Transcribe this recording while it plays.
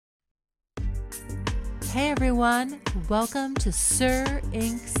Hey everyone, welcome to Sir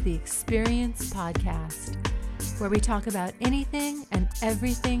Inc.'s The Experience podcast, where we talk about anything and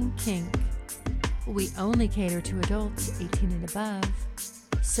everything kink. We only cater to adults 18 and above,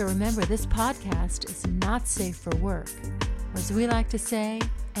 so remember this podcast is not safe for work, or as we like to say,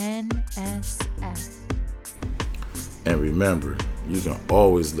 NSF. And remember, you can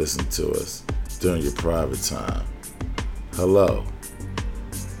always listen to us during your private time. Hello,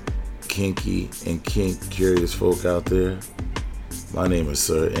 kinky and kink curious folk out there. My name is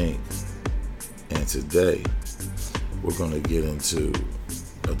Sir Inc. And today we're going to get into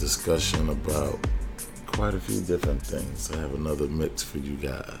a discussion about quite a few different things. I have another mix for you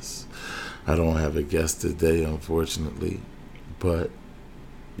guys. I don't have a guest today, unfortunately, but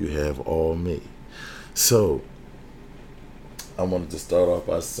you have all me. So I wanted to start off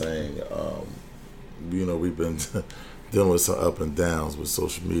by saying, we've been dealing with some up and downs with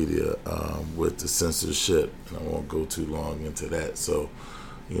social media, with the censorship, and I won't go too long into that. So,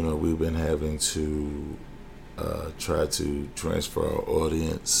 we've been having to try to transfer our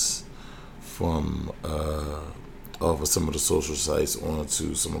audience from off of some of the social sites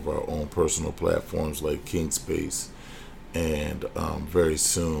onto some of our own personal platforms like Kink Space, and very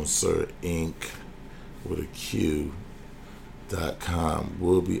soon, Sir Inc. with a Q.com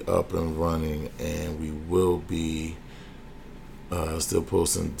will be up and running, and we will be still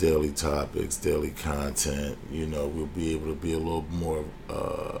posting daily topics, daily content. We'll be able to be a little more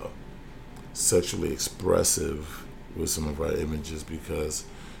sexually expressive with some of our images because,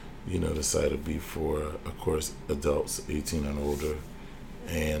 the site will be for, of course, adults 18 and older.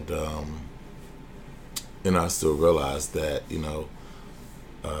 And I still realize that, you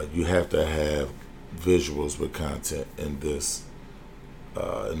have to have visuals with content in this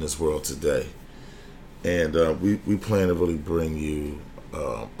world today. And we plan to really bring you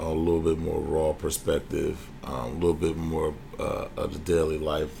a little bit more raw perspective, a little bit more of the daily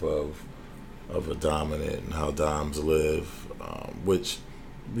life of a dominant and how doms live, which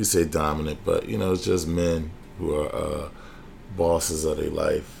we say dominant, but it's just men who are bosses of their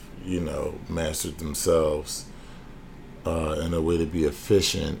life, mastered themselves in a way to be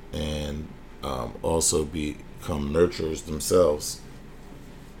efficient and also become nurturers themselves.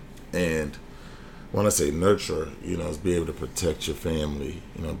 And when I say nurture, is be able to protect your family,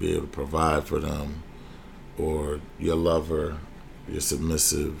 be able to provide for them, or your lover, your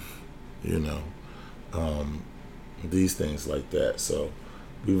submissive, these things like that. So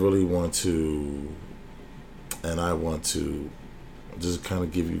we really want to, and I want to just kind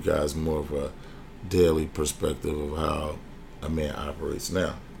of give you guys more of a daily perspective of how a man operates.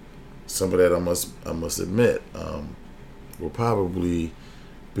 Now, some of that I must admit will probably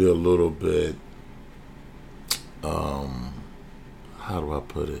be a little bit, how do I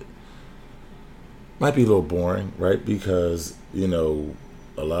put it? Might be a little boring, right? Because, a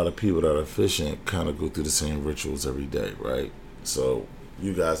lot of people that are efficient kind of go through the same rituals every day, right? So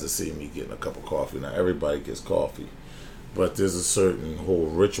you guys have seen me getting a cup of coffee. Now, everybody gets coffee, but there's a certain whole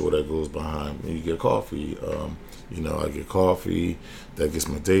ritual that goes behind when you get coffee. I get coffee, that gets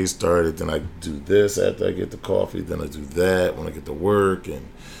my day started, then I do this after I get the coffee, then I do that when I get to work, and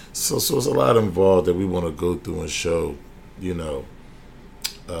so it's a lot involved that we want to go through and show,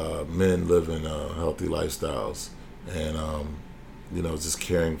 men living healthy lifestyles, and just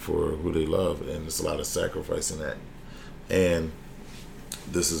caring for who they love, and there's a lot of sacrifice in that. And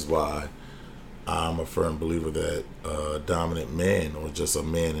this is why I'm a firm believer that a dominant man, or just a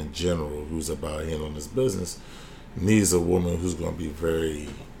man in general who's about handling his business, needs a woman who's going to be very,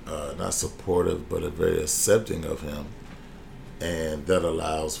 not supportive, but very accepting of him. And that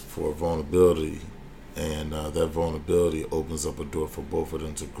allows for vulnerability. And that vulnerability opens up a door for both of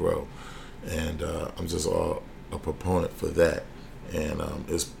them to grow. And I'm just a proponent for that. And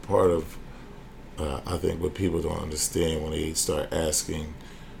it's part of, I think, what people don't understand when they start asking,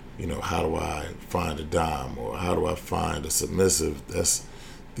 how do I find a dom, or how do I find a submissive?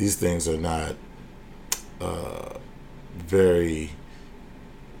 These things are not very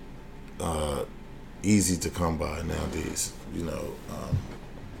easy to come by nowadays.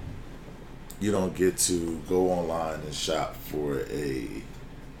 You don't get to go online and shop for a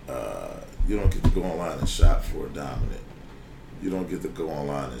dominant. You don't get to go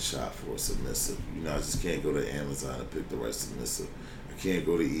online and shop for a submissive. I just can't go to Amazon and pick the right submissive. I can't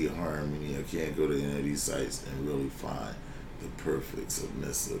go to eHarmony. I can't go to any of these sites and really find the perfect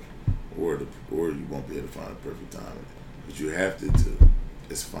submissive, or you won't be able to find the perfect dominant. What you have to do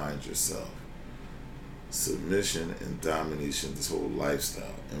is find yourself. Submission and domination, this whole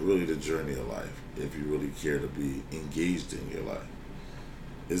lifestyle, and really the journey of life, if you really care to be engaged in your life,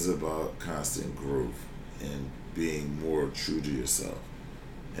 is about constant growth and being more true to yourself.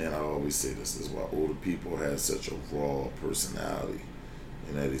 And I always say this is why older people have such a raw personality.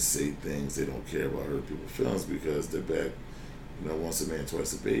 They say things, they don't care about hurt people's feelings because they're back, once a man,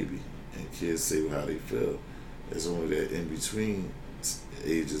 twice a baby. And kids say how they feel. It's only that in between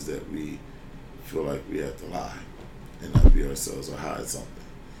ages that we feel like we have to lie and not be ourselves or hide something.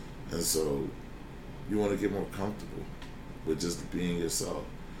 And so you want to get more comfortable with just being yourself.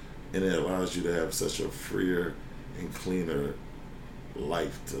 And it allows you to have such a freer and cleaner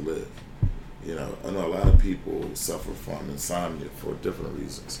life to live. I know a lot of people suffer from insomnia for different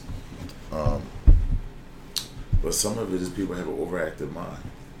reasons. But some of it is people have an overactive mind.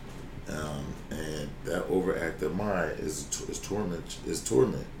 And that overactive mind is torment.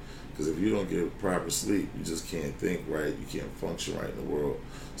 Because if you don't get proper sleep, you just can't think right. You can't function right in the world.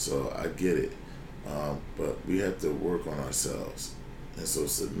 So I get it. But we have to work on ourselves. And so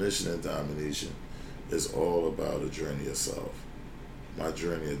submission and domination is all about a journey of self. My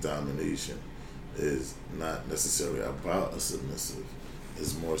journey of domination is not necessarily about a submissive.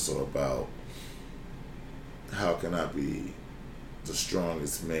 It's more so about how can I be the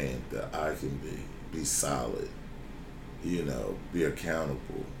strongest man that I can be solid, be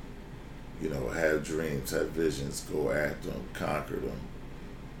accountable, have dreams, have visions, go after them, conquer them,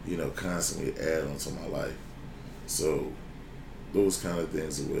 constantly add on to my life. So those kind of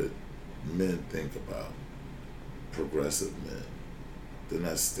things are what men think about, progressive men. They're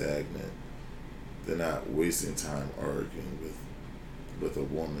not stagnant. They're not wasting time arguing with a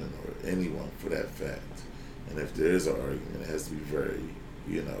woman or anyone for that fact. And if there is an argument, it has to be very,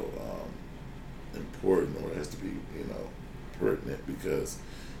 important, or it has to be, pertinent, because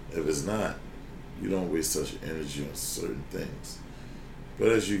if it's not, you don't waste such energy on certain things. But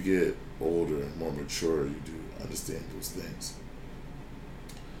as you get older and more mature, you do understand those things.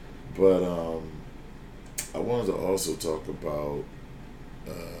 But I wanted to also talk about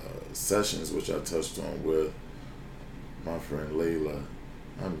sessions, which I touched on with my friend Layla.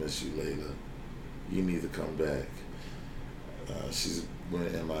 I miss you, Layla. You need to come back. She's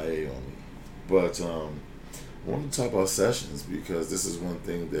went MIA on me. But I want to talk about sessions because this is one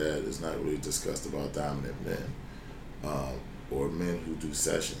thing that is not really discussed about dominant men or men who do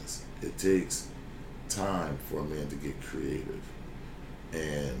sessions. It takes time for a man to get creative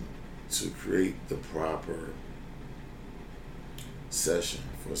and to create the proper session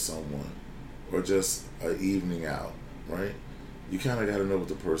for someone, or just an evening out, right? You kind of got to know what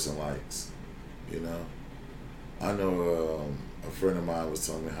the person likes, I know a friend of mine was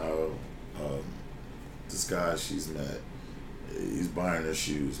telling me how this guy she's met, he's buying her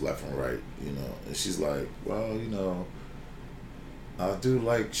shoes left and right, and she's like, well, I do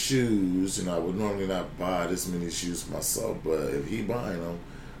like shoes, I would normally not buy this many shoes for myself, but if he buying them,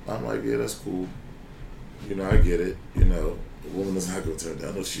 I'm like, yeah, that's cool. I get it, a woman is not going to turn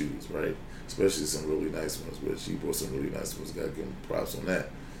down those shoes, right? Especially some really nice ones, which he bought some really nice ones. Got to give him props on that.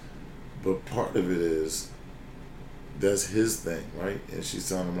 But part of it is, that's his thing, right? And she's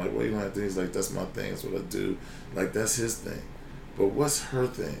telling him, like, well, you don't have things like, that's my thing, that's what I do. Like, that's his thing. But what's her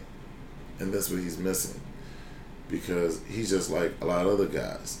thing? And that's what he's missing. Because he's just like a lot of other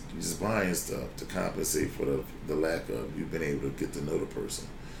guys. You're just buying stuff to compensate for the lack of you being able to get to know the person.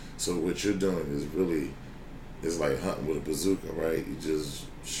 So what you're doing is really, it's like hunting with a bazooka, right? You just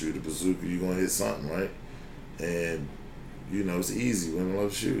shoot a bazooka, you're going to hit something, right? And, it's easy. Women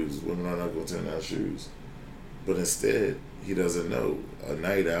love shoes. Women are not going to turn down shoes. But instead, he doesn't know. A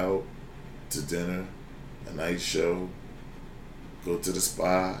night out to dinner, a night show, go to the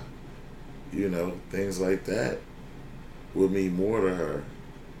spa, things like that would mean more to her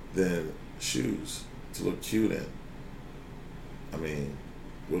than shoes to look cute in. I mean,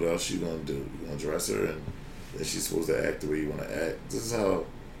 what else you going to do? You going to dress her and then she's supposed to act the way you want to act? This is how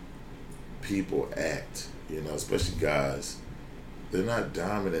people act, especially guys. They're not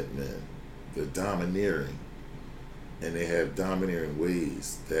dominant men. They're domineering. And they have domineering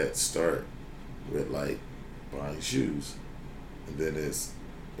ways that start with, like, buying shoes. And then it's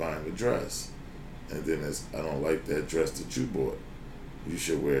buying a dress. And then it's, I don't like that dress that you bought. You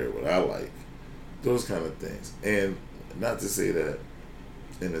should wear what I like. Those kind of things. And not to say that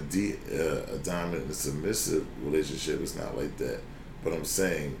in a dominant and submissive relationship, it's not like that. But I'm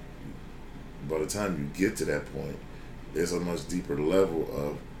saying, by the time you get to that point, there's a much deeper level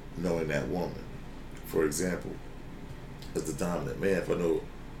of knowing that woman. For example, as the dominant man, if I know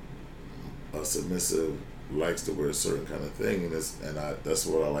a submissive likes to wear a certain kind of thing, and that's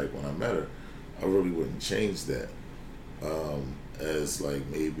what I like when I met her, I really wouldn't change that as like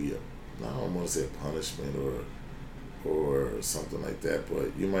maybe I don't want to say a punishment or or something like that.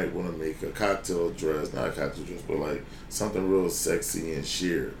 But you might want to make a cocktail dress, not a cocktail dress, but like something real sexy and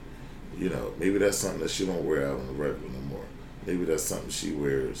sheer. You know, maybe that's something that she don't wear out on the regular no more. Maybe that's something she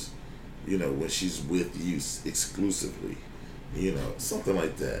wears, you know, when she's with you exclusively. You know, something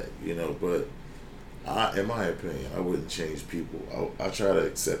like that. You know, but in my opinion, I wouldn't change people. I try to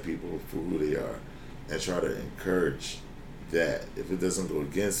accept people for who they are, and try to encourage that. If it doesn't go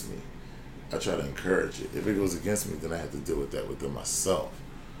against me, I try to encourage it. If it goes against me, then I have to deal with that within myself.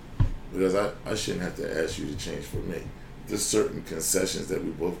 Because I shouldn't have to ask you to change for me. There's certain concessions that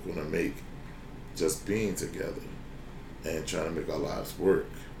we're both going to make just being together and trying to make our lives work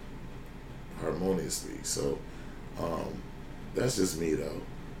harmoniously. So that's just me, though.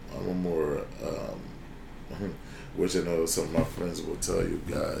 I'm a more, which I know some of my friends will tell you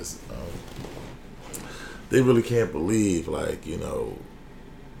guys, they really can't believe, like, you know,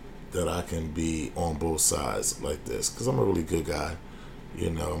 that I can be on both sides like this, because I'm a really good guy. You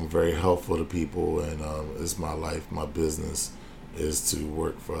know, I'm very helpful to people, and it's my life, my business is to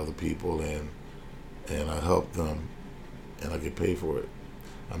work for other people, and I help them, and I get paid for it.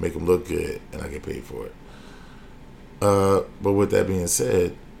 I make them look good, and I get paid for it. But with that being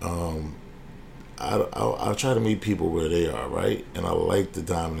said, I try to meet people where they are, right? And I like the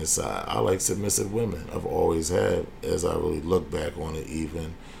dominant side. I like submissive women. I've always had, as I really look back on it,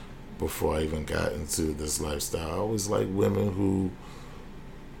 even before I even got into this lifestyle. I always like women who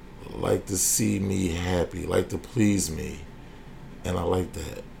like to see me happy, like to please me. And I like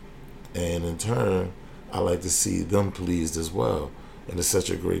that. And in turn, I like to see them pleased as well. And it's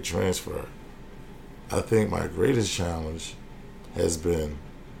such a great transfer. I think my greatest challenge has been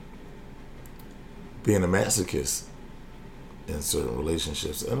being a masochist in certain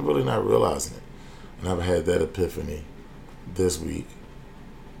relationships and really not realizing it. And I've had that epiphany this week.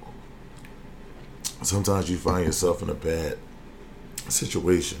 Sometimes you find yourself in a bad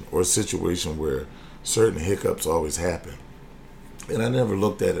situation, or a situation where certain hiccups always happen. And I never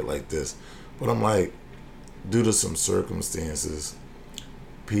looked at it like this, but I'm like, due to some circumstances,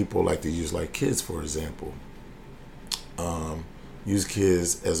 people like to use, like, kids, for example, use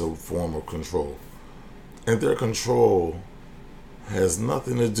kids as a form of control. And their control has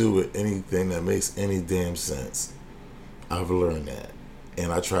nothing to do with anything that makes any damn sense. I've learned that.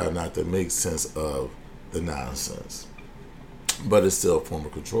 And I try not to make sense of the nonsense. But it's still a form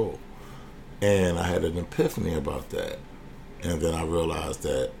of control. And I had an epiphany about that. And then I realized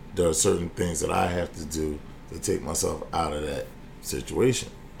that there are certain things that I have to do to take myself out of that situation.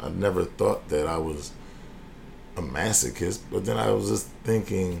 I never thought that I was a masochist, but then I was just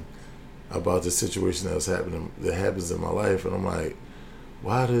thinking about the situation that happens in my life, and I'm like,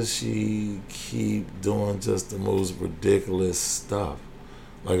 why does she keep doing just the most ridiculous stuff?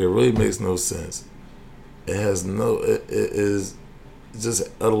 Like, it really makes no sense. It is just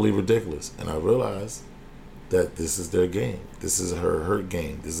utterly ridiculous. And I realized that this is their game. This is her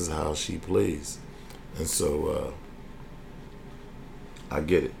game. This is how she plays. And so I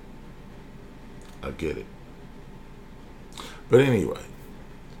get it. But anyway,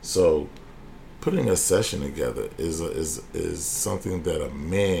 so putting a session together is something that a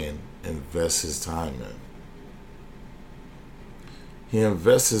man invests his time in. He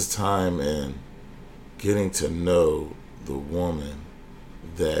invests his time in getting to know the woman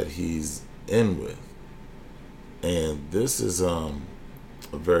that he's in with. And this is a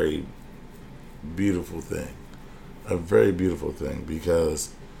very beautiful thing. A very beautiful thing,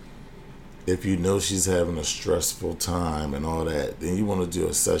 because if you know she's having a stressful time and all that, then you want to do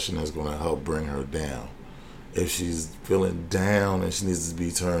a session that's going to help bring her down. If she's feeling down and she needs to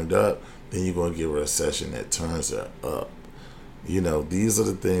be turned up, then you're going to give her a session that turns her up. You know, these are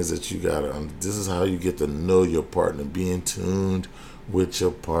the things that you got to, this is how you get to know your partner, being tuned with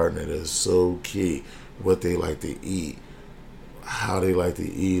your partner. That's so key. What they like to eat, how they like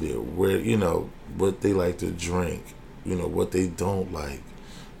to eat it, where, you know, what they like to drink, you know, what they don't like.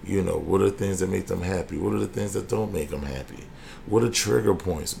 You know, what are the things that make them happy? What are the things that don't make them happy? What are trigger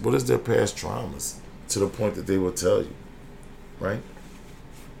points? What is their past traumas to the point that they will tell you, right?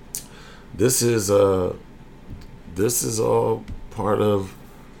 This is all part of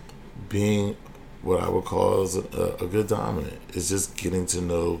being what I would call as a good dominant. It's just getting to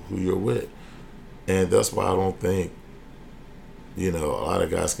know who you're with. And that's why I don't think, you know, a lot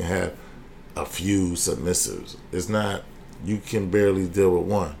of guys can have a few submissives. It's not, you can barely deal with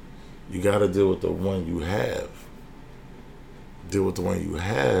one. You got to deal with the one you have. Deal with the one you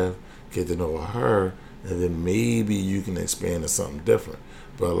have, get to know her, and then maybe you can expand to something different.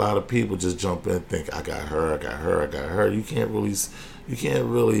 But a lot of people just jump in and think, I got her. You can't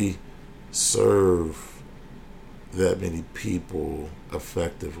really serve that many people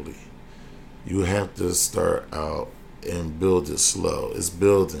effectively. You have to start out and build it slow. It's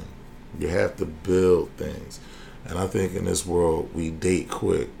building. You have to build things. And I think in this world, we date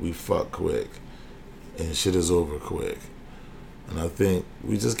quick, we fuck quick, and shit is over quick. And I think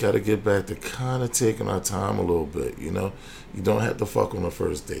we just got to get back to kind of taking our time a little bit, you know? You don't have to fuck on the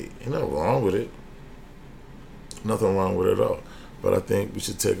first date. Ain't nothing wrong with it. Nothing wrong with it at all. But I think we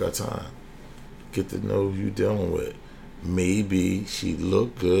should take our time. Get to know who you're dealing with. Maybe she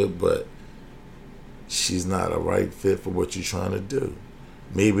look good, but she's not a right fit for what you're trying to do.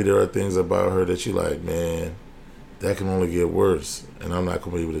 Maybe there are things about her that you like, man, that can only get worse, and I'm not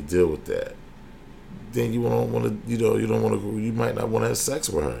going to be able to deal with that. Then you don't want to, you might not want to have sex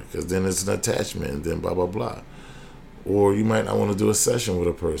with her, because then it's an attachment, and then blah, blah, blah. Or you might not want to do a session with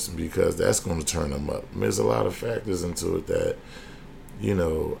a person, because that's going to turn them up. I mean, there's a lot of factors into it that,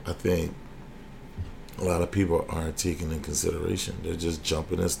 I think a lot of people aren't taking in consideration. They're just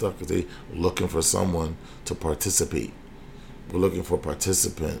jumping in stuff because they're looking for someone to participate. We're looking for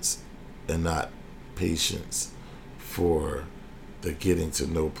participants and not patients for the getting to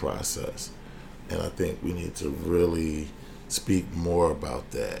know process. And I think we need to really speak more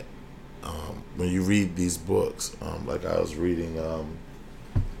about that. When you read these books, like I was reading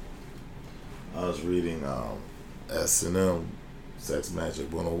S&M, Sex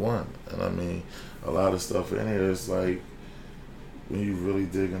Magic 101. And I mean, a lot of stuff in here is like, when you really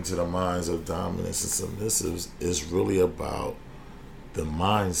dig into the minds of dominants and submissives, it's really about the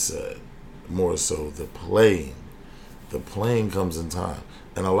mindset, more so the playing. The playing comes in time.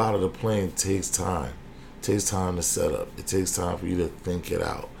 And a lot of the playing takes time. It takes time to set up. It takes time for you to think it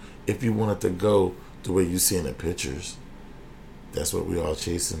out. If you want it to go the way you see in the pictures, that's what we all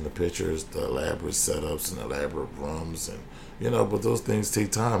chasing, the pictures, the elaborate setups and elaborate rums. And, but those things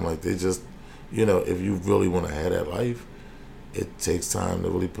take time. Like they just, if you really want to have that life, it takes time to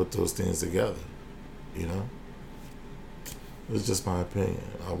really put those things together, It's just my opinion.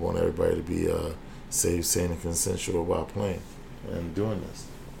 I want everybody to be safe, sane, and consensual while playing and doing this.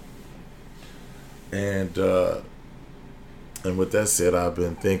 And with that said, I've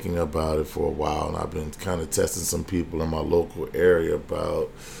been thinking about it for a while, and I've been kind of testing some people in my local area about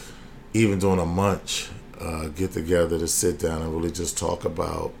even doing a munch get together to sit down and really just talk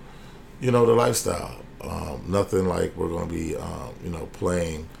about, the lifestyle. Nothing like we're going to be,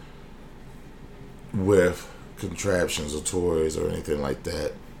 playing with contraptions or toys or anything like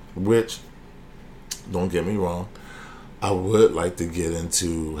that, which, don't get me wrong, I would like to get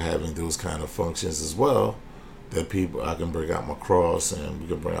into having those kind of functions as well, that I can bring out my cross and we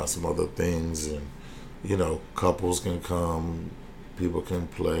can bring out some other things, and, couples can come, people can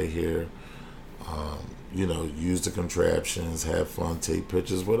play here, use the contraptions, have fun, take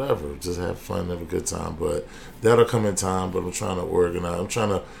pictures, whatever. Just have fun, have a good time. But that'll come in time, but I'm trying to organize. I'm trying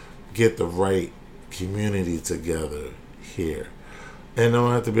to get the right community together here. And it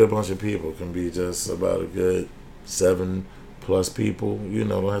don't have to be a bunch of people. It can be just about a good 7+ people.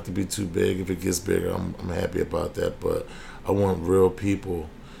 Don't have to be too big. If it gets bigger, I'm happy about that. But I want real people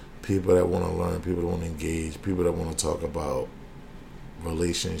that want to learn, people that want to engage, people that want to talk about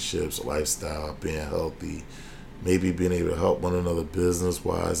relationships, lifestyle, being healthy, maybe being able to help one another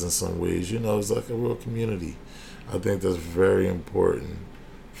business-wise in some ways. It's like a real community. I think that's very important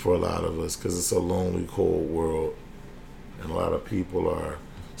for a lot of us, because it's a lonely, cold world, and a lot of people are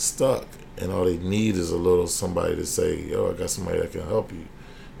stuck, and all they need is a little somebody to say, yo, I got somebody that can help you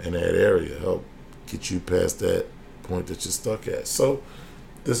in that area, help get you past that point that you're stuck at. So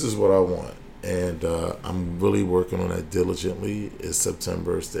this is what I want. And I'm really working on that diligently. It's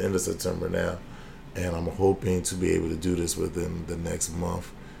September. It's the end of September now. And I'm hoping to be able to do this within the next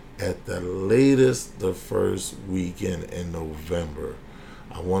month. At the latest, the first weekend in November.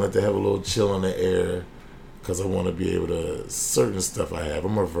 I wanted to have a little chill in the air, because I want to be able to, certain stuff I have.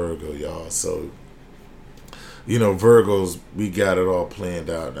 I'm a Virgo, y'all. So, Virgos, we got it all planned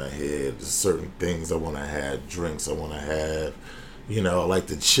out in our head. There's certain things I want to have, drinks I want to have. I like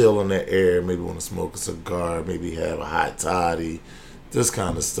to chill in the air, maybe want to smoke a cigar, maybe have a hot toddy, this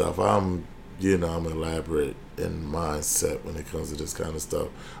kind of stuff. I'm elaborate in mindset when it comes to this kind of stuff.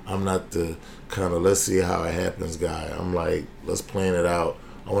 I'm not the kind of let's see how it happens guy. I'm like, let's plan it out.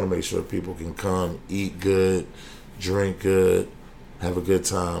 I want to make sure people can come, eat good, drink good, have a good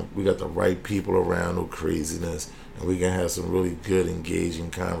time. We got the right people around, no craziness, and we can have some really good,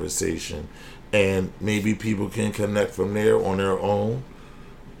 engaging conversation. And maybe people can connect from there on their own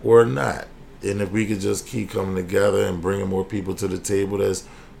or not. And if we could just keep coming together and bringing more people to the table that's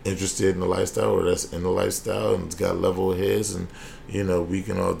interested in the lifestyle or that's in the lifestyle and it's got level heads, and we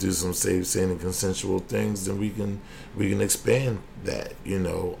can all do some safe, sane, and consensual things, then we can expand that.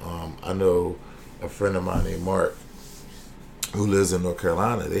 I know a friend of mine named Mark who lives in North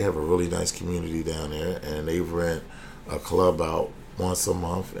Carolina. They have a really nice community down there, and they rent a club out once a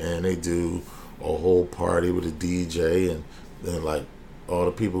month, and they do a whole party with a DJ, and then like all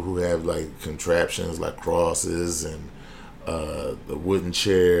the people who have like contraptions like crosses and the wooden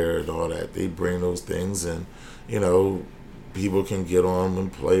chair and all that, they bring those things, and people can get on them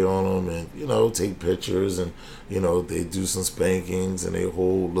and play on them, and take pictures, and they do some spankings, and they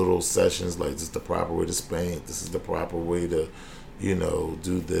hold little sessions like this is the proper way to spank, this is the proper way to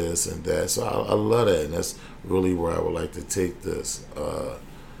do this and that. So I love that, and that's really where I would like to take this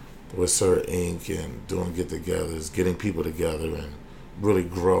with Sir Inc. and doing get-togethers, getting people together and really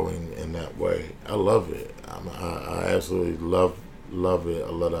growing in that way. I love it. I absolutely love it. I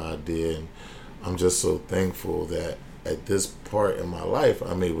love the idea, and I'm just so thankful that at this part in my life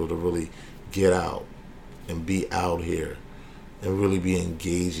I'm able to really get out and be out here and really be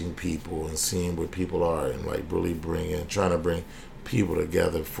engaging people and seeing where people are, and like really trying to bring people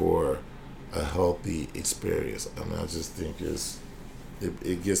together for a healthy experience. I just think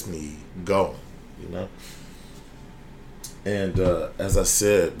it gets me going, And as I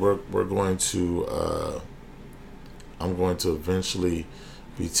said, we're going to I'm going to eventually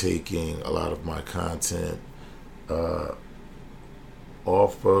be taking a lot of my content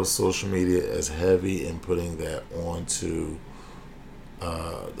off of social media as heavy and putting that onto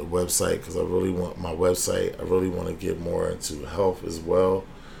the website, because I really want my website. I really want to get more into health as well.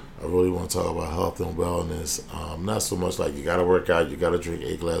 I really want to talk about health and wellness. Not so much like you got to work out, you got to drink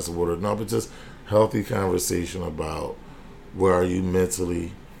 8 glasses of water. No, but just healthy conversation about where are you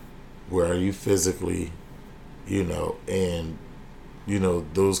mentally, where are you physically, and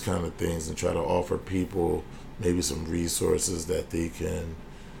those kind of things, and try to offer people maybe some resources that they can,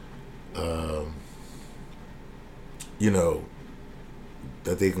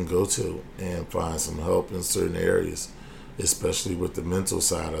 that they can go to and find some help in certain areas, especially with the mental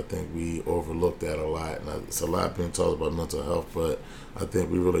side. I think we overlook that a lot, and it's a lot being talked about mental health, but I think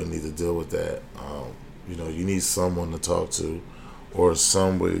we really need to deal with that. You need someone to talk to or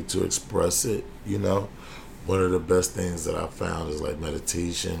some way to express it. One of the best things that I found is like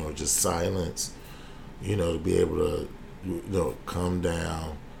meditation or just silence, to be able to, come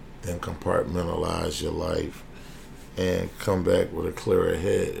down, then compartmentalize your life and come back with a clearer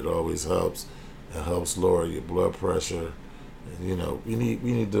head. It always helps. It helps lower your blood pressure. And, we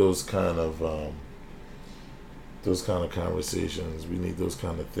need those kind of conversations. We need those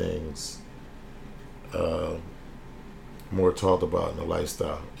kind of things more talked about in the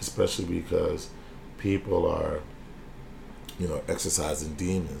lifestyle, especially because people are, exercising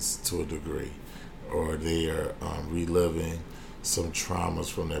demons to a degree, or they are reliving some traumas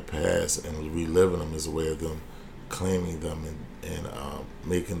from their past, and reliving them as a way of them claiming them and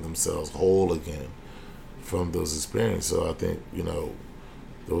making themselves whole again from those experiences. So I think,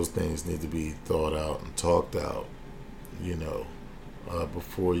 those things need to be thought out and talked out,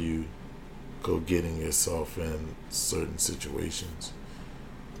 before you go getting yourself in certain situations.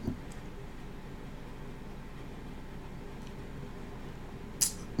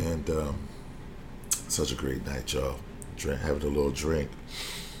 And such a great night, y'all. Having a little drink,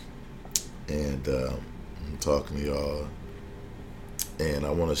 and I'm talking to y'all. And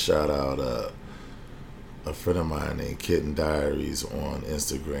I want to shout out a friend of mine named Kitten Diaries on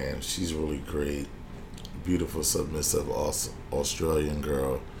Instagram. She's really great, beautiful, submissive, awesome Australian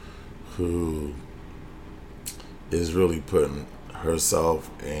girl who is really putting herself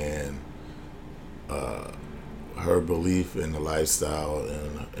and her belief in the lifestyle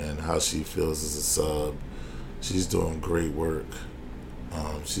and how she feels as a sub. She's doing great work.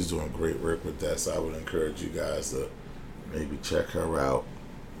 She's doing great work with that, so I would encourage you guys to maybe check her out.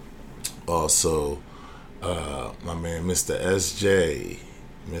 Also, my man, Mr. SJ,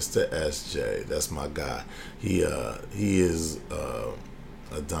 that's my guy. He is a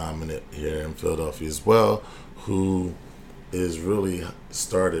dominant here in Philadelphia as well, who is really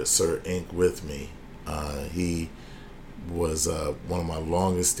started Sir Inc. with me. He was one of my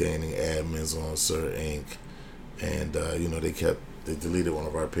longest standing admins on Sir Inc. And they deleted one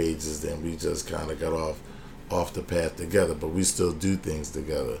of our pages, then we just kind of got off the path together, but we still do things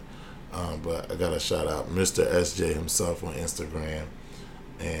together. But I gotta shout out Mr. SJ himself on Instagram,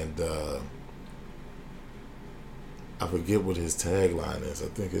 and I forget what his tagline is. I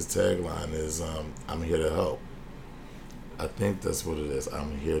think his tagline is I'm here to help. I think that's what it is.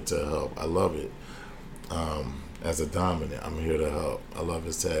 I'm here to help. I love it. as a dominant. I'm here to help. I love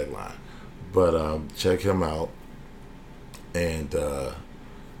his tagline. But check him out. And I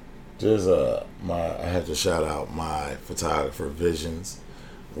have to shout out my photographer Visions.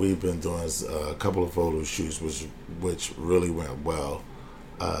 We've been doing a couple of photo shoots, which really went well.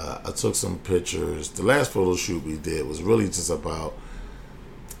 I took some pictures. The last photo shoot we did was really just about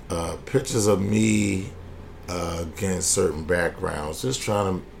pictures of me against certain backgrounds, just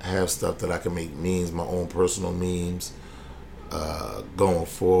trying to have stuff that I can make memes, my own personal memes, going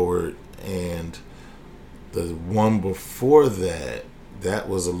forward. And the one before that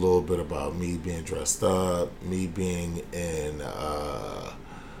was a little bit about me being dressed up, me being in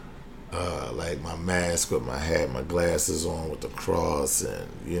like my mask with my hat, my glasses on with the cross, and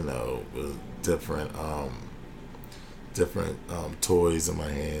with different toys in my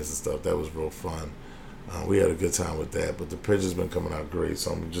hands and stuff. That was real fun. We had a good time with that, but the pictures been coming out great.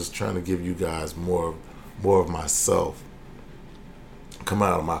 So I'm just trying to give you guys more of myself, come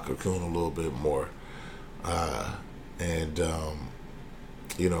out of my cocoon a little bit more, and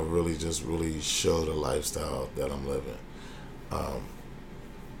really show the lifestyle that I'm living.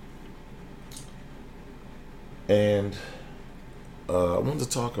 And I wanted to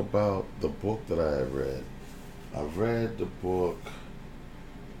talk about the book that I had read. I read the book,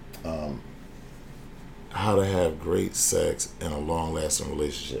 How to Have Great Sex in a Long-Lasting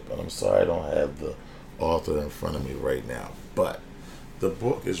Relationship. And I'm sorry I don't have the author in front of me right now, but the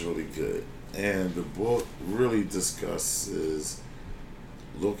book is really good. And the book really discusses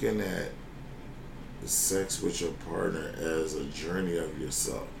looking at sex with your partner as a journey of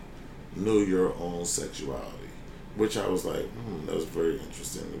yourself. Know your own sexuality. Which I was like, that was very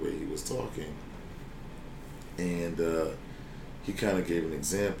interesting the way he was talking. And he kind of gave an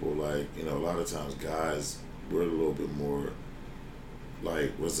example, like, a lot of times guys, we're a little bit more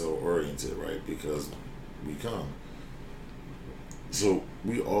like result oriented, right? Because we come. So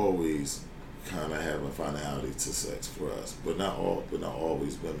we always kind of have a finality to sex for us, but not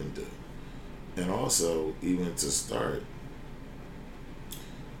always women do. And also, even to start,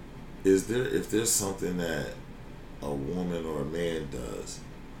 if there's something that a woman or a man does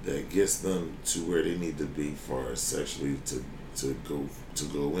that gets them to where they need to be far sexually to go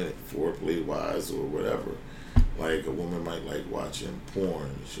in it, foreplay wise or whatever. Like a woman might like watching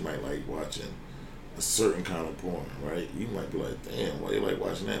porn. She might like watching a certain kind of porn, right? You might be like, damn, why you like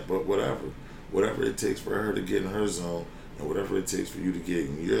watching that? But whatever it takes for her to get in her zone, and whatever it takes for you to get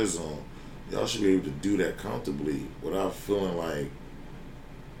in your zone, y'all should be able to do that comfortably without feeling like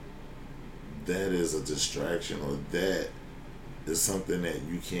that is a distraction or that is something that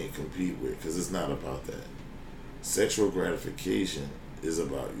you can't compete with, because it's not about that. Sexual gratification is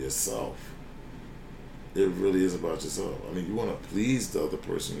about yourself. It really is about yourself. I mean, you want to please the other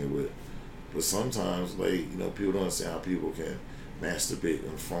person you're with, but sometimes, like, people don't understand how people can masturbate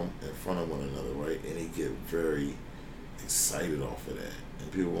in front of one another, right? And they get very excited off of that.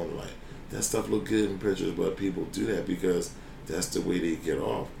 And people wonder, like, that stuff look good in pictures, but people do that because that's the way they get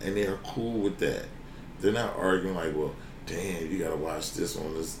off, and they're cool with that. They're not arguing like, well, damn, you gotta watch this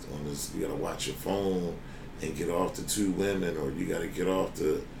on this. You gotta watch your phone and get off to two women, or you gotta get off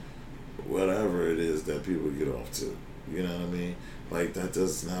to whatever it is that people get off to. You know what I mean? Like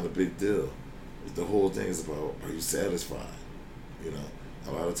that's not a big deal. The whole thing is about, are you satisfied?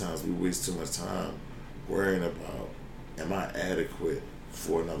 A lot of times we waste too much time worrying about, am I adequate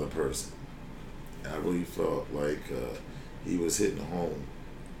for another person? And I really felt like he was hitting home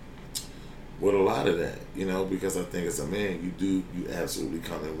with a lot of that, because I think as a man, you absolutely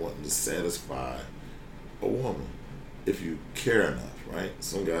come in wanting to satisfy a woman if you care enough, right?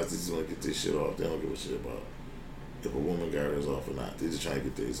 Some guys just want to get this shit off. They don't give a shit about if a woman got hers off or not. They just trying to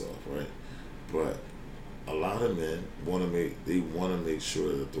get theirs off, right? But a lot of men want to make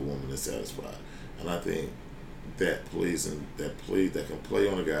sure that the woman is satisfied, and I think that can play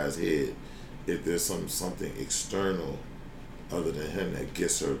on a guy's head if there's something external other than him that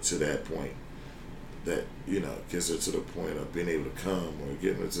gets her to that point, that gets her to the point of being able to come, or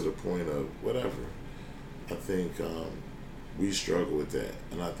getting her to the point of whatever. I think we struggle with that,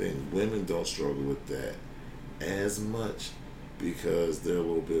 and I think women don't struggle with that as much because they're a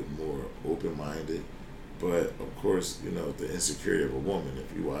little bit more open-minded. But of course, the insecurity of a woman,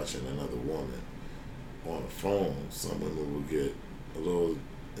 if you're watching another woman on a phone, some women will get a little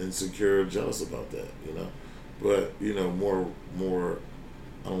insecure, jealous about that, But more,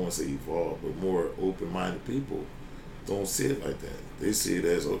 I don't want to say evolved, but more open-minded people don't see it like that. They see it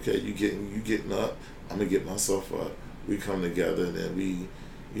as, okay, you getting up, I'm gonna get myself up. We come together, and then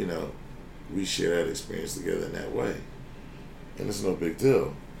we share that experience together in that way, and it's no big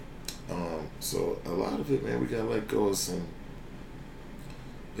deal. So a lot of it, man, we gotta let go of some,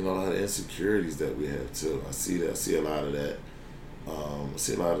 a lot of insecurities that we have too. I see that. I see a lot of that. I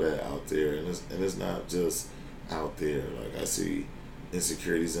see a lot of that out there, and it's not just out there. Like I see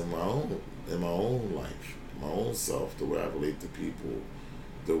insecurities in my own life, my own self, the way I relate to people,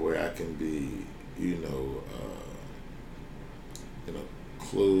 the way I can be,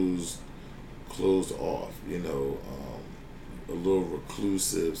 closed off, a little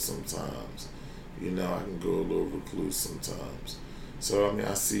reclusive sometimes. I can go a little recluse sometimes. So,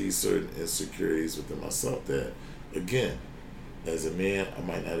 I see certain insecurities within myself that, again, as a man, I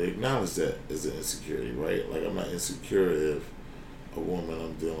might not acknowledge that as an insecurity, right? Like, I'm not insecure if a woman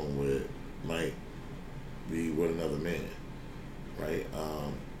I'm dealing with might be with another man, right?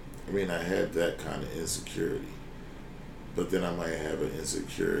 I have that kind of insecurity. But then I might have an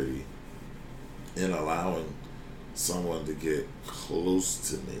insecurity in allowing someone to get close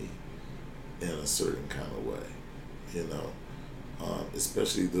to me in a certain kind of way,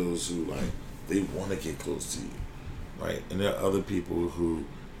 especially those who they want to get close to you, right? And there are other people who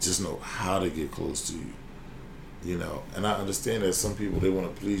just know how to get close to you, and I understand that some people, they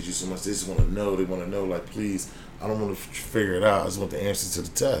want to please you so much, they just want to know, like, please, I don't want to figure it out, I just want the answer to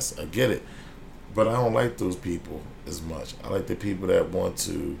the test. I get it, but I don't like those people as much. I like the people that want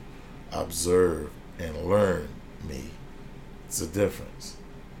to observe and learn me. It's a difference.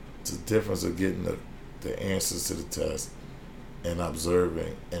 It's a difference of getting the answers to the test and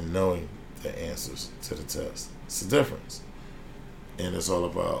observing and knowing the answers to the test. It's a difference. And it's all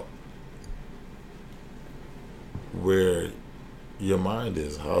about where your mind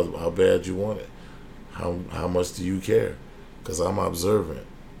is, how bad you want it, how much do you care? Because I'm observant.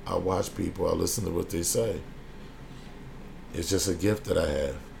 I watch people. I listen to what they say. It's just a gift that I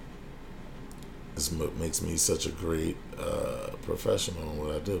have. It's what makes me such a great professional in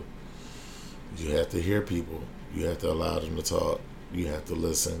what I do. You have to hear people. You have to allow them to talk. You have to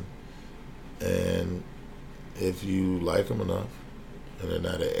listen. And if you like them enough and they're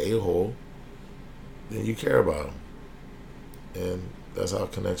not an a-hole, then you care about them. And that's how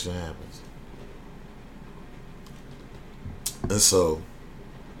connection happens. And so,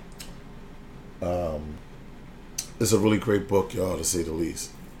 it's a really great book, y'all, to say the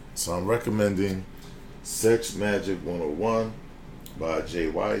least. So I'm recommending Sex Magic 101 by Jay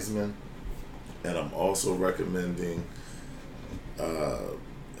Wiseman. And I'm also recommending How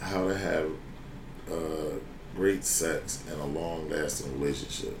to Have Great Sex and a Long-Lasting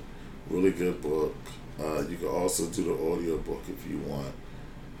Relationship. Really good book. You can also do the audio book if you want.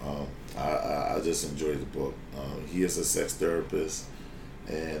 I just enjoyed the book. He is a sex therapist,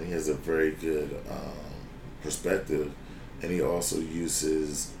 and he has a very good perspective, and he also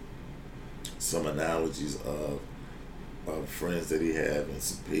uses some analogies of friends that he have and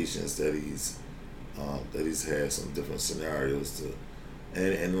some patients that he's had some different scenarios to,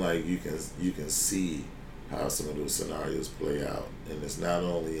 and like you can see how some of those scenarios play out, and it's not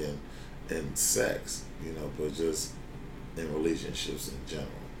only in sex, but just in relationships in general.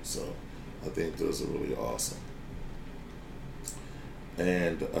 So I think those are really awesome.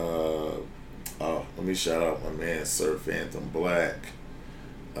 And let me shout out my man Sir Phantom Black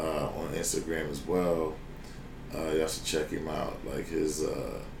on Instagram as well. Y'all should check him out. Like his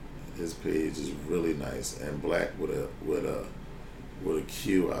page is really nice, and Black with a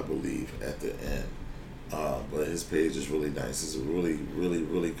Q, I believe, at the end. But his page is really nice. He's a really, really,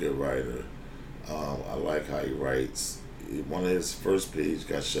 really good writer. I like how he writes. One of his first page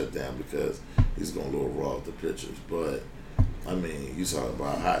got shut down because he's going a little raw with the pictures. But, you talk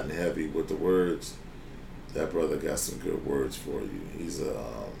about hot and heavy with the words. That brother got some good words for you. He's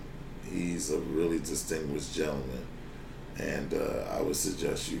a really distinguished gentleman. And I would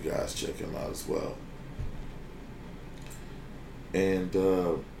suggest you guys check him out as well. And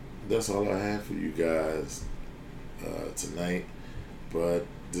that's all I have for you guys tonight. But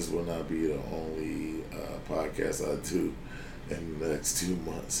this will not be the only podcast I do in the next 2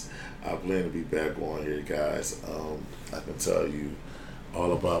 months. I plan to be back on here, guys. I can tell you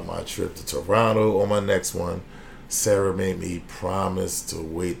all about my trip to Toronto on my next one. Sarah made me promise to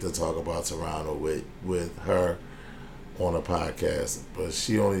wait to talk about Toronto with her on a podcast, but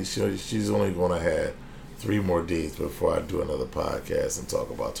she's only going to have 3 more days before I do another podcast and talk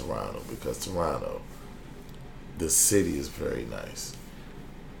about Toronto, because Toronto, the city, is very nice.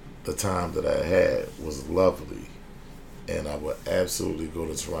 The time that I had was lovely, and I would absolutely go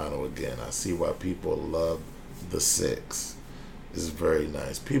to Toronto again. I see why people love the 6. It's very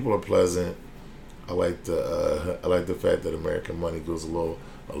nice. People are pleasant. I like the fact that American money goes a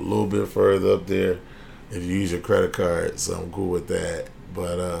little bit further up there if you use your credit card, so I'm cool with that.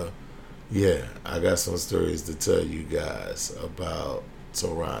 But Yeah, I got some stories to tell you guys about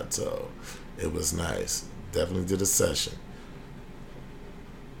Toronto. It was nice. Definitely did a session.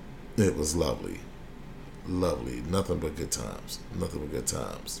 It was lovely. Lovely. Nothing but good times. Nothing but good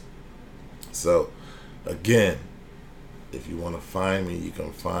times. So, again, if you want to find me, you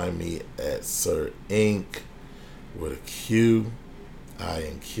can find me at Sir Inc. with a Q, I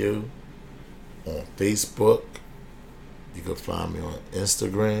and Q, on Facebook. You can find me on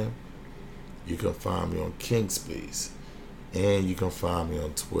Instagram. You can find me on Kingspace. And you can find me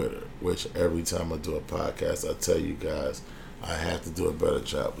on Twitter, which every time I do a podcast, I tell you guys I have to do a better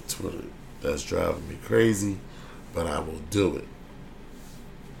job with Twitter. That's driving me crazy, but I will do it.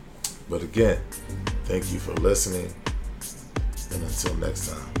 But again, thank you for listening. And until next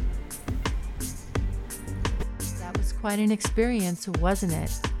time. That was quite an experience, wasn't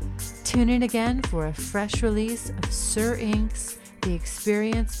it? Tune in again for a fresh release of Sir Inc.'s The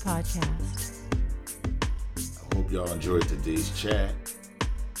Experience podcast. I hope y'all enjoyed today's chat.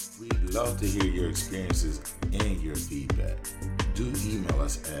 We'd love to hear your experiences and your feedback. Do email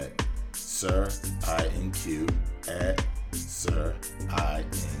us at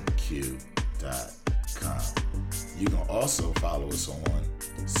sirinq@sirinq.com. You can also follow us on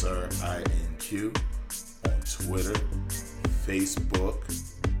Sir INQ on Twitter, Facebook,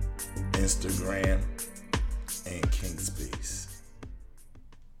 Instagram,